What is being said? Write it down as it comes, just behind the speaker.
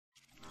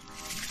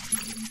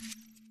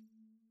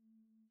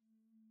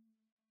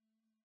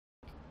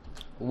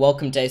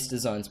Welcome to Ace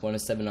Designs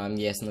 107. I'm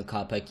Yes in the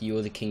car park.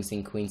 You're the kings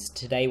and queens.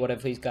 Today, what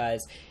I've for you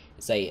guys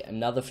is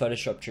another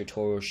Photoshop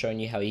tutorial showing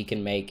you how you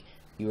can make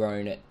your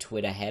own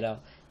Twitter header.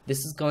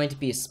 This is going to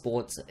be a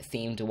sports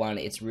themed one.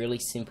 It's really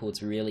simple.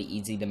 It's really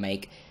easy to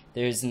make.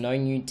 There's no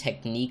new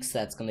techniques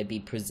that's going to be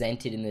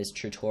presented in this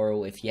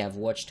tutorial. If you have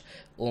watched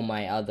all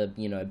my other,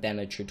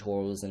 banner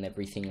tutorials and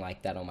everything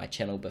like that on my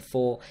channel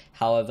before.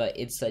 However,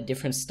 it's a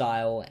different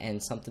style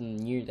and something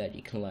new that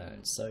you can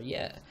learn. So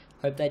yeah,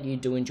 hope that you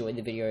do enjoy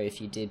the video.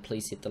 If you did,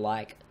 please hit the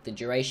like. The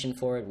duration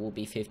for it will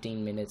be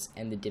 15 minutes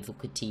and the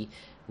difficulty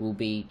will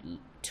be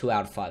 2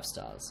 out of 5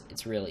 stars.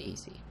 It's really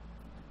easy.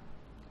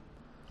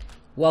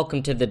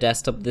 Welcome to the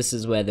desktop. This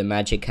is where the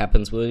magic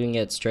happens. We're going to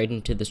get straight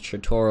into this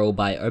tutorial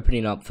by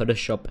opening up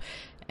Photoshop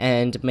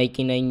and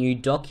making a new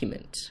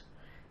document.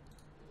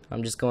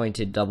 I'm just going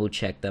to double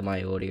check that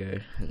my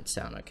audio and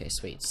sound okay.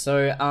 Sweet.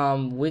 So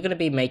we're going to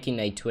be making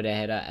a Twitter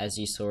header, as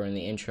you saw in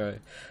the intro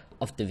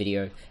of the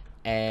video,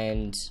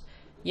 and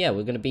yeah,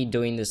 we're going to be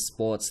doing this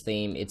sports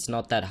theme. It's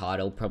not that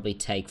hard. It'll probably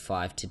take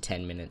 5 to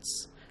 10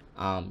 minutes.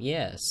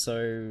 Yeah,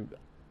 so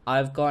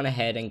I've gone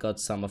ahead and got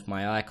some of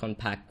my icon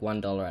pack,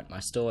 $1 at my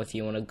store if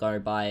you want to go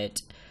buy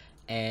it.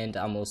 And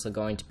I'm also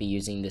going to be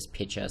using this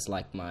picture as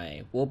like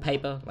my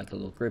wallpaper, like a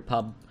little group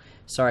hub.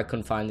 Sorry I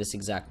couldn't find this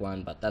exact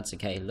one, but that's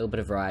okay. A little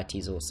bit of variety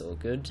is also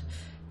good.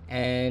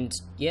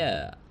 And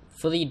yeah,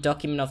 for the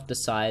document of the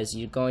size,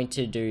 you're going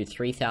to do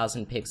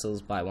 3000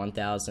 pixels by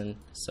 1000,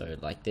 so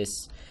like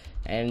this.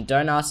 And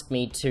don't ask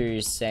me to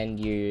send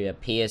you a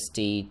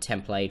PSD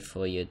template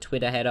for your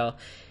Twitter header.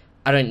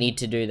 I don't need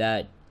to do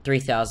that.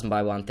 3000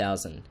 by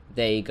 1000.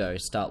 There you go.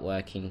 Start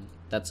working.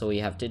 That's all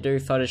you have to do.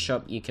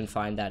 Photoshop, you can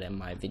find that in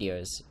my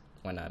videos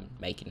when I'm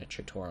making a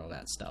tutorial and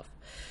that stuff.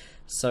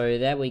 So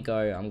there we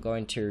go. I'm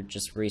going to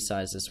just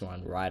resize this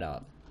one right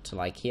up to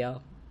like here.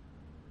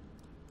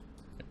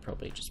 I'll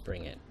probably just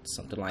bring it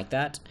something like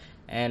that.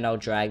 And I'll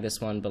drag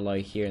this one below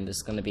here, and this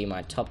is going to be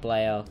my top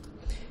layer.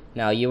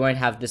 Now you won't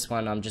have this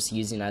one. I'm just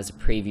using it as a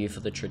preview for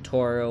the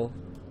tutorial.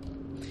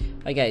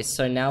 Okay,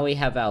 so now we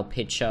have our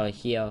picture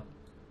here.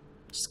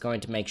 Just going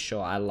to make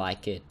sure I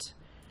like it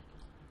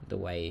the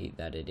way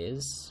that it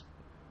is.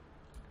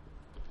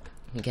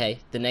 Okay,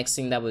 the next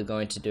thing that we're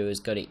going to do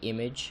is go to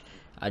image,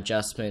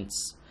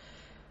 adjustments,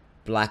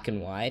 black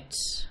and white.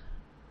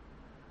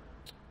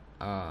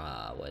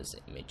 Where's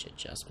image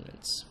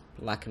adjustments?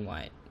 Black and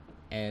white.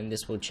 And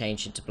this will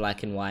change it to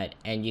black and white.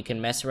 And you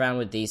can mess around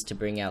with these to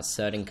bring out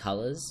certain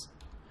colors.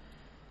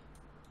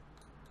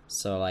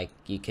 So like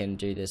you can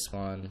do this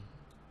one.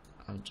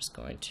 I'm just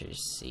going to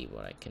see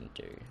what I can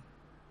do.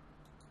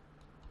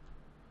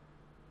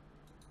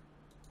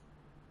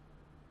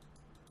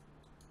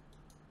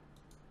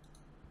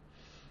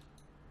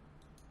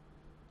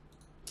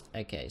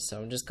 Okay, so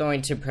I'm just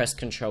going to press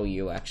Ctrl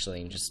U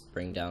actually and just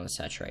bring down the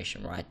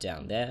saturation right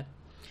down there.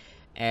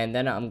 And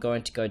then I'm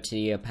going to go to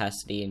the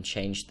opacity and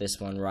change this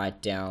one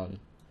right down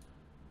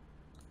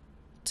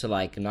to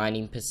like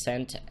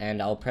 90%,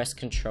 and I'll press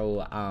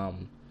Ctrl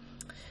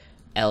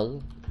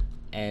L,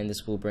 and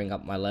this will bring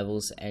up my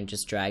levels, and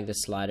just drag the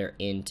slider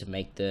in to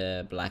make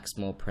the blacks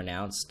more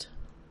pronounced.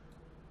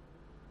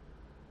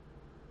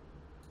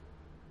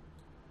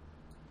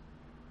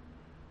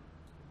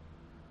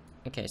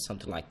 Okay,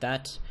 something like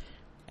that.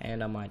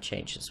 And I might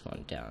change this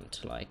one down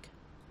to like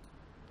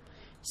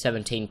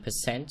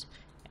 17%.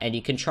 And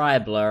you can try a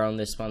blur on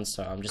this one,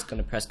 so I'm just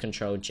going to press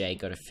Ctrl J,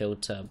 go to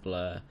filter,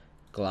 blur,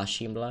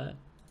 Gaussian blur.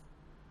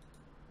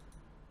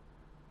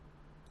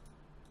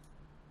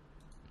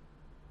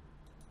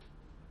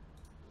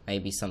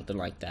 Maybe something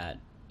like that.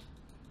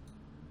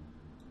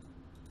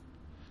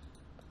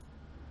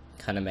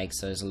 Kind of makes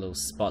those little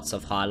spots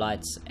of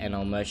highlights, and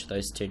I'll merge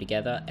those two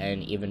together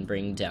and even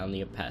bring down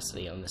the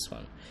opacity on this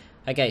one.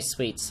 Okay,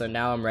 sweet. So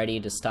now I'm ready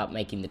to start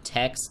making the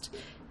text.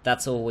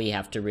 That's all we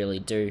have to really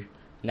do.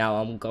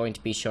 Now I'm going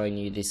to be showing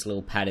you these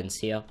little patterns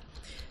here.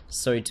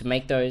 So to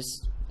make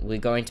those, we're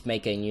going to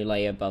make a new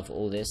layer above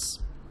all this.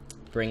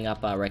 Bring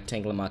up our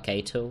rectangular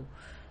marquee tool,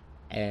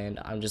 and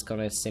I'm just going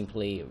to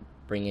simply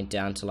bring it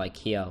down to like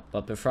here.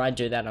 But before I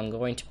do that, I'm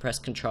going to press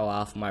Ctrl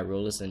R for my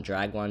rulers and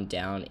drag one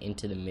down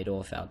into the middle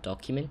of our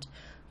document.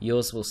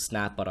 Yours will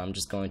snap, but I'm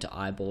just going to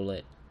eyeball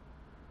it.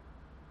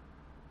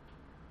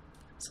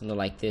 Something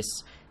like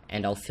this.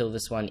 And I'll fill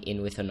this one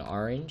in with an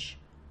orange.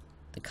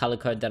 The color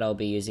code that I'll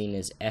be using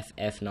is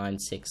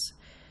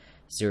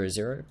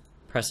FF9600.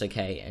 Press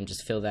OK and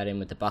just fill that in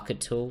with the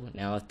bucket tool.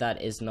 Now if that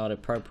is not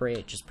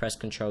appropriate, just press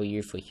Ctrl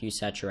U for hue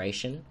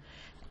saturation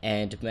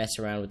and mess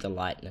around with the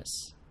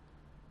lightness.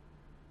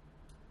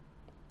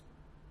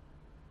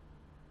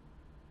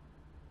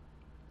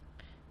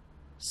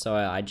 So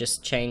I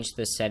just changed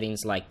the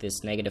settings like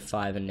this,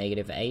 -5 and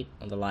 -8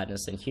 on the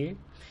lightness and hue.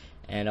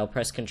 And I'll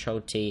press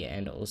Ctrl T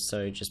and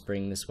also just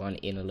bring this one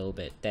in a little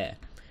bit there.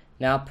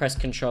 Now press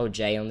Ctrl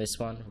J on this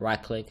one,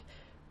 right click,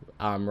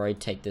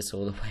 rotate this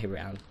all the way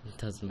around. It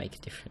doesn't make a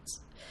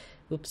difference.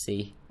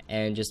 Oopsie.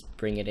 And just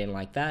bring it in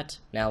like that.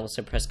 Now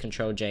also press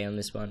Ctrl J on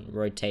this one,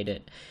 rotate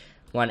it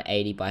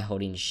 180 by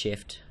holding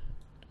shift.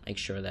 Make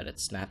sure that it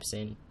snaps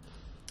in,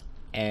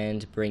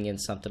 and bring in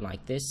something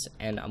like this.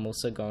 And I'm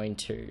also going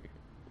to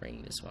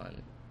bring this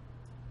one.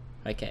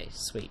 Okay,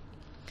 sweet.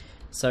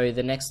 So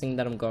the next thing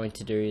that I'm going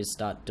to do is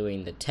start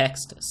doing the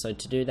text. So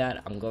to do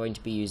that, I'm going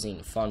to be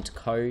using font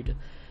code.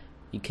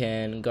 You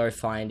can go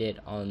find it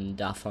on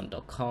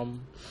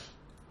dafont.com.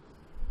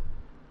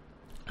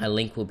 A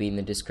link will be in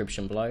the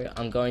description below.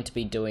 I'm going to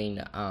be doing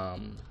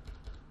the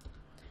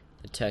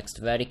text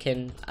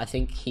Vatican. I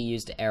think he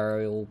used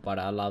Arial, but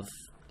I love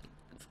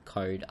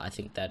code. I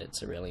think that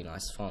it's a really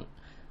nice font,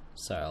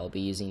 so I'll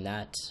be using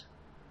that.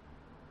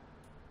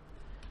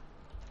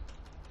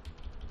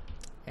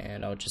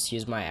 And I'll just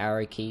use my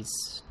arrow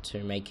keys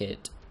to make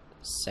it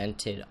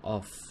centered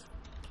off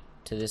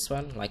to this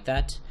one, like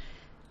that.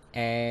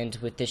 And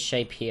with this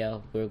shape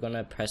here, we're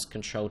gonna press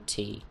Ctrl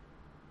T.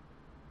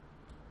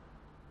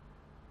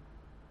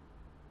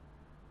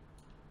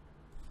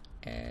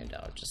 And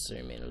I'll just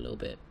zoom in a little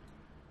bit,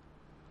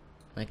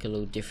 make a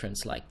little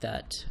difference like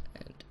that,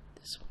 and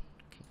this one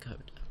can go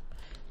down.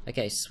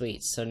 Okay,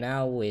 sweet. So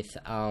now with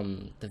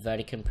the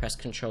Vatican, press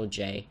Ctrl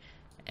J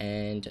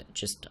and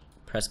just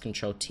press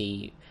Ctrl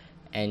T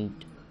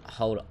and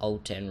hold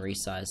Alt and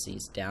resize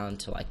these down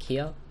to like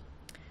here.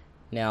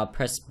 Now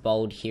press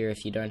bold here.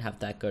 If you don't have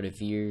that, go to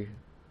View,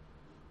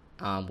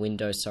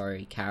 Window,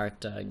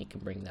 Character, and you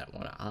can bring that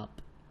one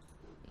up.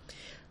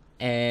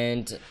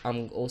 And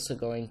I'm also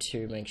going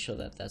to make sure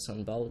that that's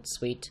on bold.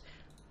 Sweet.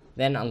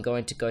 Then I'm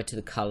going to go to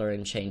the color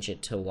and change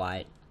it to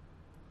white,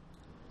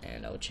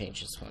 and I'll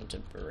change this one to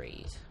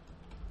Breathe.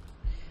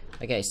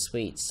 Okay,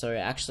 sweet. So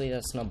actually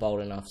that's not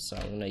bold enough, so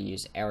I'm going to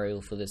use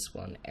Arial for this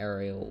one.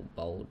 Arial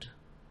bold.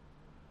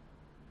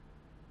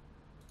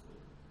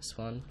 This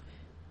one.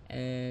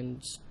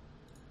 And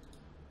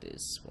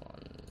this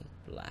one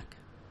black.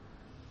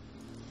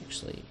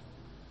 Actually,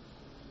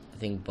 I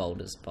think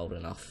bold is bold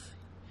enough.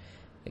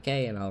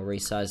 Okay, and I'll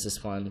resize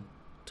this one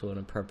to an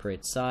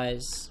appropriate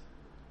size.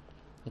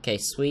 Okay,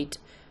 sweet.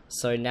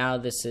 So now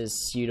this is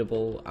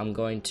suitable. I'm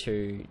going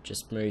to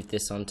just move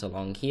this onto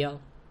along here.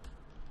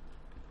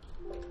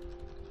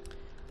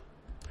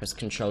 Press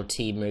Ctrl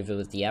T, move it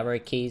with the arrow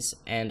keys,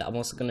 and I'm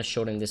also going to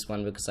shorten this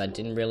one because I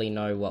didn't really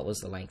know what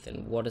was the length.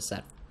 And what is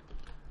that?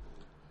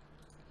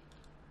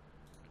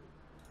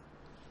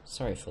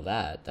 Sorry for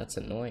that. That's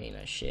annoying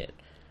as shit.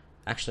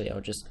 Actually,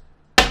 I'll just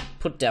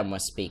put down my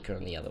speaker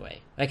on the other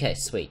way. Okay,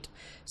 sweet.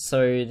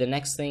 So the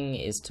next thing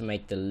is to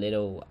make the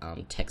little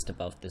text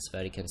above this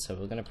Vatican. So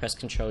we're going to press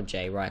Ctrl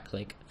J, right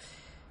click,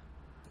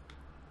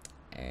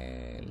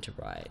 and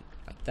write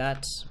like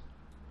that.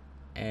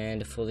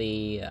 And for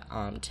the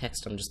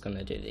text, I'm just going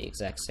to do the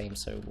exact same.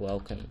 So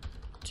welcome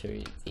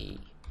to the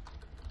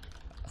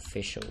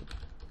official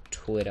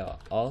Twitter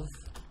of.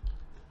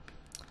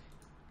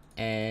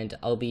 And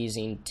I'll be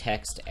using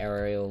text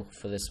Arial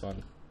for this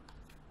one.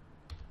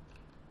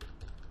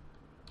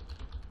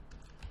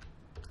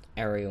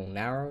 Arial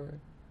narrow.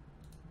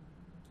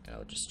 And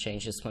I'll just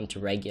change this one to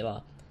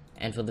regular.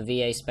 And for the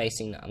VA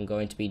spacing, I'm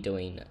going to be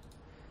doing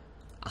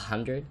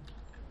 100.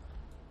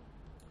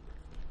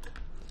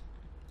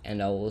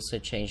 And I'll also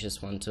change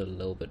this one to a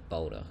little bit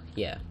bolder.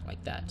 Yeah,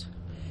 like that.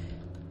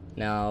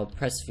 Now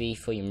press V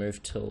for your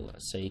move tool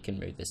so you can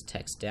move this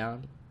text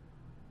down.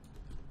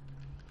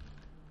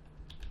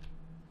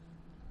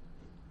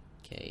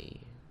 Okay.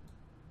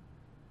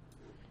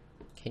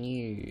 Can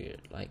you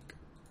like...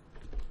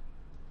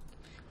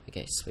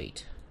 Okay,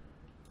 sweet.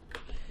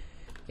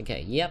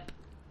 Okay, yep.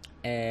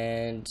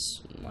 And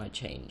might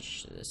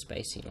change the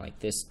spacing like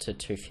this to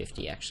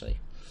 250 actually.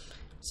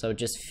 So it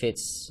just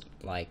fits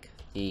like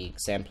the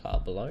exemplar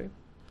below.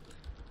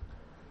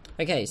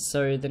 Okay,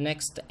 so the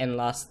next and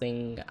last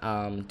thing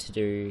to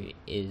do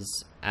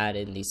is add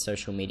in these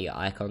social media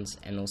icons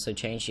and also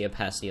change the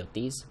opacity of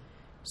these.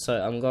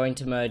 So I'm going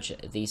to merge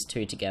these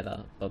two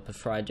together, but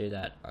before I do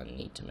that, I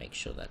need to make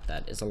sure that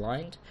that is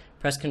aligned.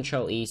 Press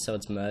Ctrl E so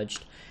it's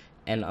merged,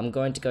 and I'm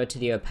going to go to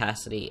the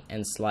opacity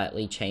and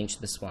slightly change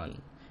this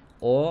one.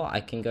 Or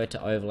I can go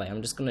to overlay.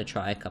 I'm just going to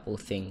try a couple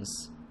of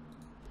things,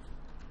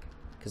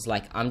 because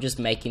like I'm just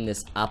making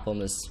this up on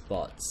the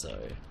spot.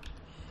 So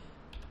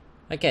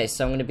okay,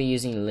 so I'm going to be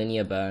using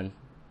linear burn,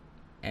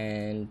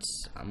 and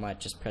I might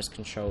just press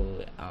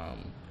Ctrl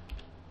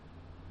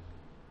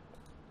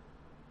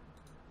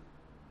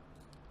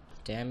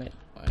damn it,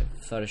 my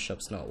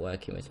Photoshop's not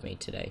working with me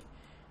today.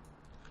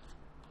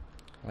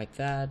 Like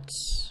that.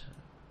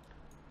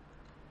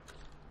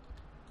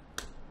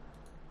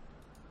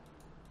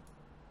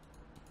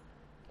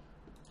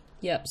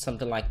 Yep,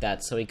 something like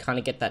that. So we kind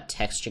of get that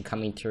texture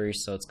coming through,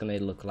 so it's going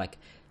to look like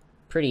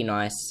pretty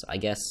nice, I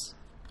guess.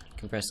 You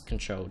can press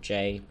Ctrl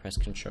J, press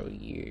Ctrl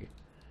U.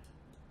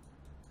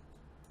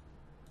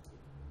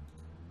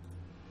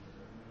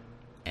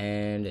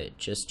 And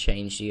just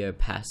change the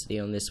opacity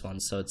on this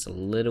one so it's a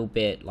little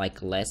bit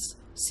like less.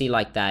 See,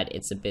 like that,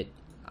 it's a bit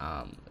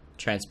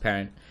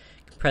transparent.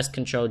 Press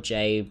Ctrl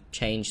J,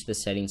 change the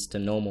settings to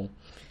normal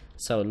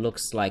so it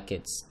looks like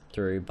it's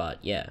through, but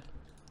yeah,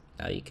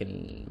 Now you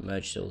can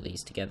merge all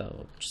these together,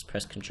 or just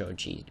press Ctrl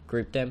G to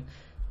group them,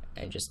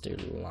 and just do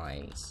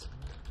lines.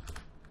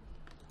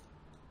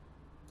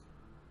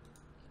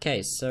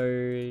 Okay,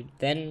 so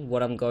then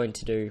what I'm going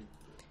to do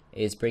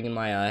is bring in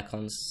my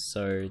icons.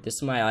 So this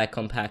is my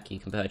icon pack. You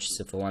can purchase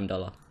it for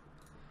 $1.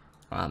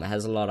 It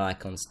has a lot of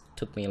icons.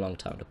 Took me a long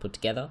time to put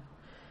together.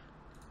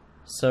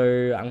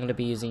 So I'm going to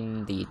be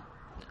using the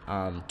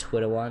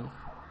Twitter one.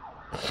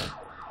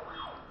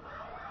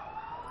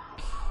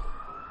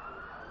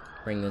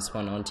 Bring this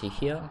one onto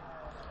here.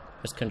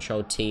 Press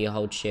Ctrl T,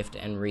 hold Shift,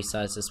 and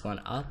resize this one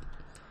up.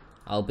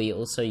 I'll be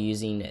also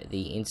using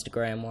the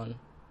Instagram one.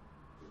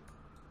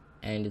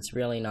 And it's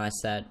really nice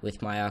that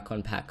with my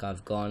icon pack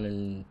I've gone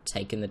and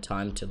taken the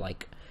time to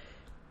like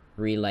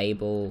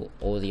relabel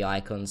all the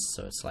icons,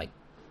 so it's like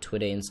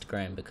Twitter,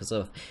 Instagram, because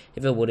if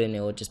it wouldn't,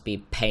 it would just be a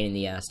pain in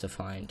the ass to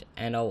find.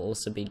 And I'll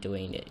also be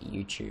doing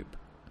YouTube.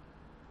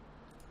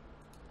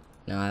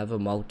 Now I have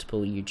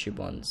multiple YouTube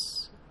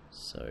ones,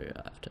 so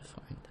I have to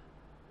find them.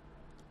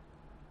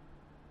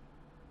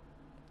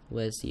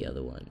 Where's the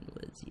other one?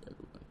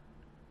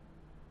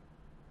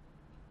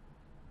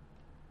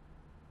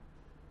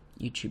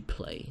 YouTube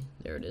Play.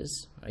 There it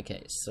is.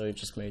 Okay, so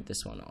just move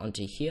this one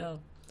onto here.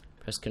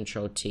 Press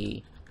Ctrl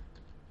T.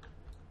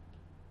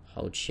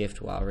 Hold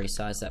Shift while I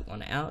resize that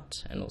one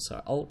out, and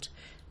also Alt.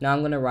 Now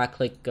I'm going to right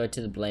click, go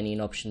to the blending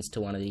options to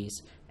one of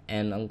these,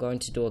 and I'm going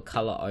to do a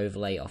color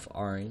overlay of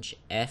orange.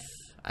 I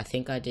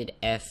think I did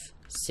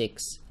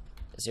F6000.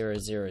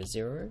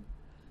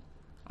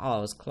 Oh, I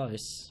was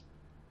close.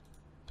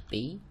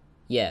 B?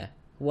 Yeah,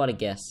 what a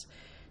guess.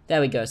 There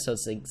we go, so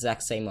it's the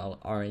exact same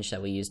orange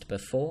that we used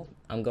before.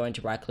 I'm going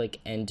to right click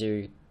and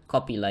do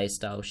copy layer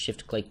style,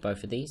 shift click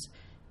both of these,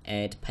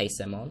 and paste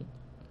them on.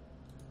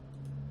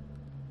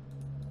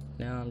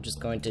 Now I'm just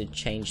going to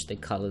change the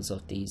colors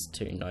of these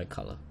to no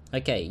color.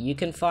 Okay, you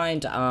can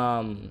find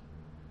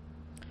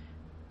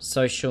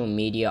social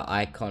media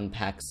icon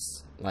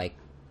packs, like,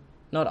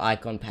 not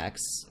icon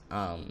packs,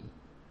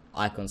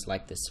 icons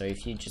like this. So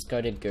if you just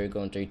go to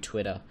Google and do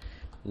Twitter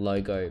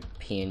logo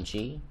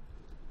PNG,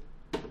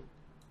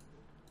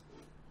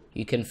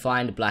 you can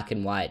find black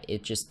and white.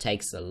 It just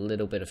takes a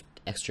little bit of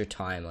extra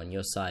time on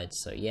your side,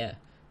 so yeah,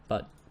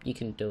 but you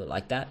can do it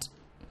like that.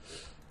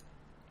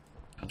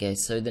 Okay,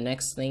 so the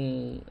next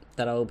thing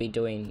that I will be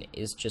doing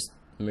is just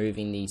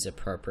moving these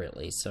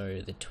appropriately.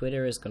 So the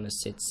Twitter is going to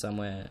sit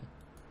somewhere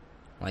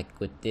like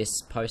with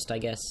this post, I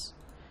guess.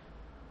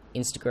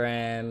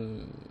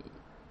 Instagram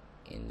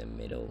in the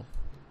middle,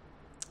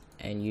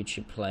 and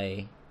YouTube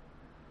Play.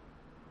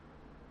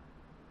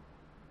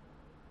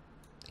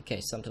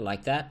 Okay, something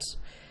like that.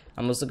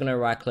 I'm also going to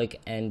right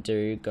click and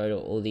go to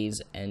all these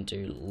and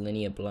do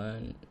linear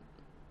burn.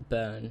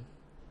 Go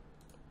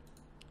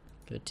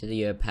to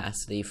the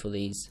opacity for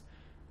these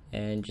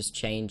and just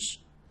change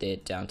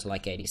it down to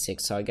like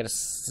 86. So I get a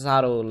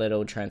subtle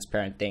little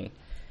transparent thing,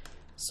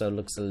 so it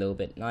looks a little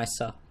bit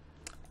nicer.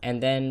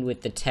 And then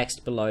with the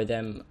text below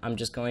them, I'm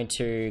just going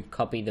to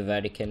copy the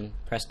vertical,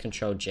 press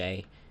Ctrl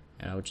J,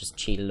 and I'll just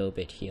cheat a little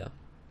bit here.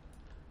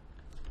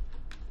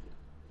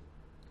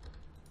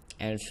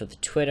 And for the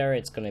Twitter,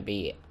 it's going to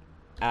be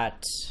 @ I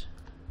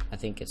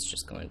think it's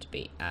just going to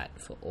be @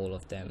 for all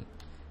of them,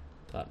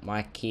 but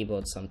my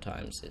keyboard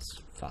sometimes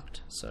is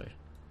fucked, so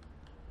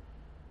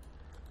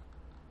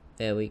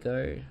there we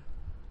go.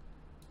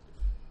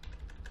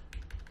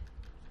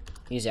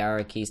 Use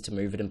arrow keys to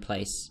move it in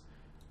place,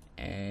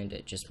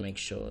 and just make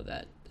sure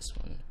that this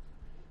one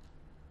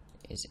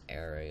is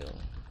Arial.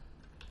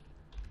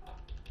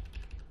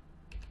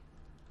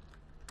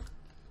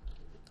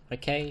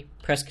 Okay,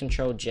 press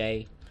Ctrl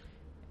J,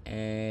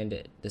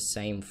 and the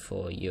same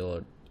for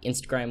your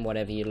Instagram,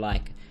 whatever you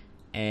like.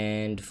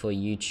 And for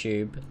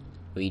YouTube,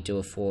 we do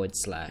a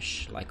 /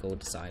 like all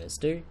designers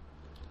do.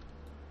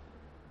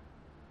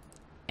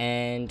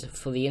 And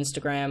for the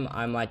Instagram,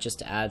 I might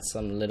just add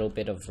some little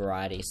bit of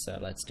variety. So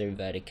let's do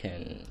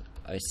Vertican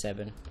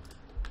 07,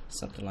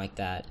 something like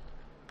that.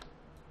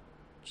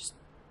 Just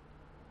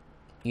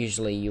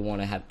usually you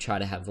want to try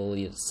to have all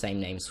your same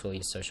names for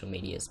your social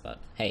medias, but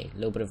hey, a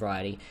little bit of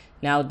variety.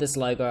 Now with this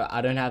logo,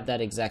 I don't have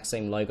that exact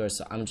same logo,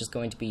 so I'm just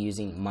going to be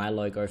using my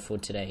logo for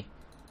today,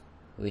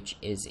 which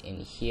is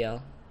in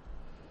here.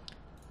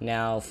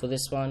 Now for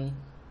this one,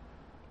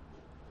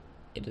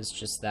 it is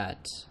just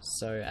that.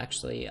 So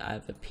actually I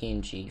have a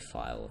PNG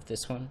file of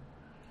this one.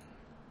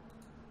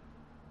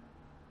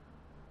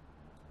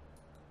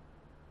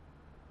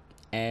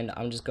 And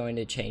I'm just going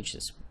to change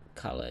this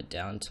color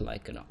down to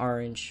like an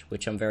orange,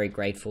 which I'm very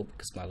grateful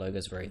because my logo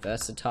is very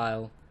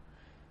versatile.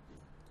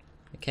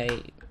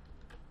 Okay.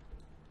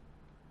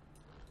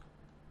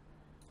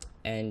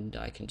 And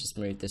I can just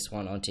move this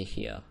one onto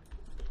here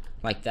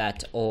like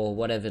that, or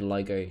whatever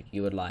logo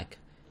you would like.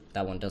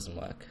 That one doesn't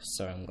work,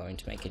 so I'm going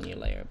to make a new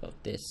layer above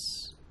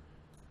this.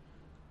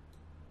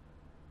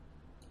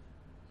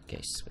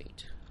 Okay,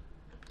 sweet.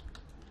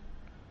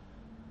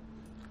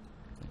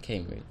 Okay,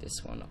 move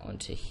this one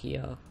onto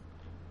here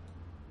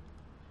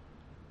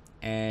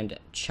and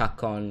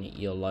chuck on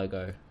your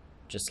logo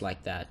just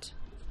like that.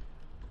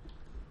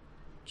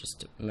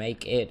 just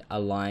make it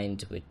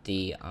aligned with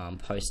the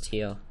post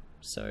here.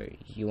 So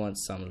you want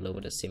some little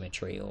bit of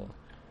symmetry or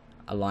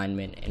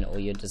alignment in all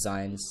your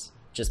designs,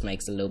 just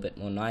makes it a little bit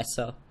more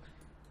nicer.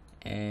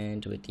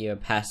 And with the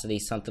opacity,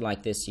 something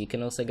like this, you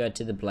can also go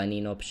to the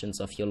blending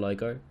options of your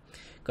logo,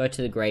 go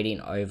to the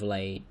gradient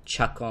overlay,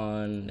 chuck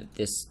on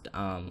this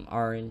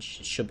orange.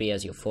 It should be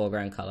as your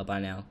foreground color by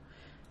now,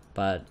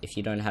 but if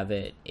you don't have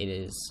it,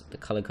 the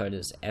color code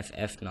is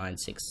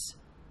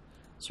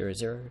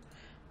FF9600,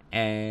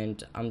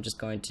 and I'm just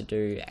going to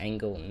do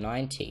angle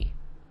 90,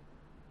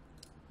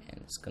 and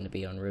it's going to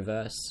be on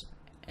reverse,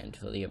 and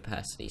for the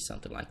opacity,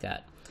 something like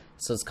that.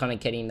 So it's kind of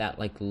getting that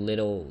like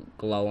little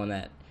glow on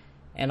that.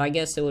 And I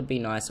guess it would be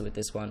nicer with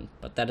this one,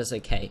 but that is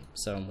okay.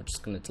 So I'm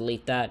just going to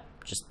delete that.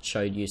 Just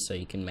showed you so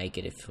you can make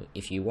it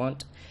if you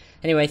want.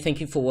 Anyway,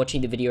 thank you for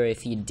watching the video.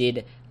 If you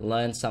did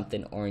learn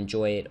something or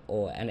enjoy it,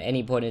 or at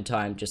any point in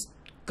time just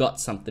got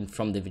something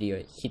from the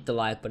video, hit the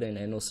like button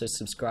and also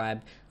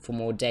subscribe for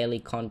more daily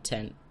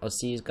content. I'll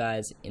see you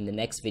guys in the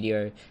next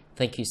video.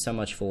 Thank you so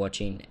much for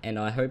watching, and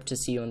I hope to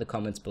see you in the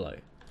comments below.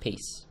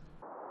 Peace.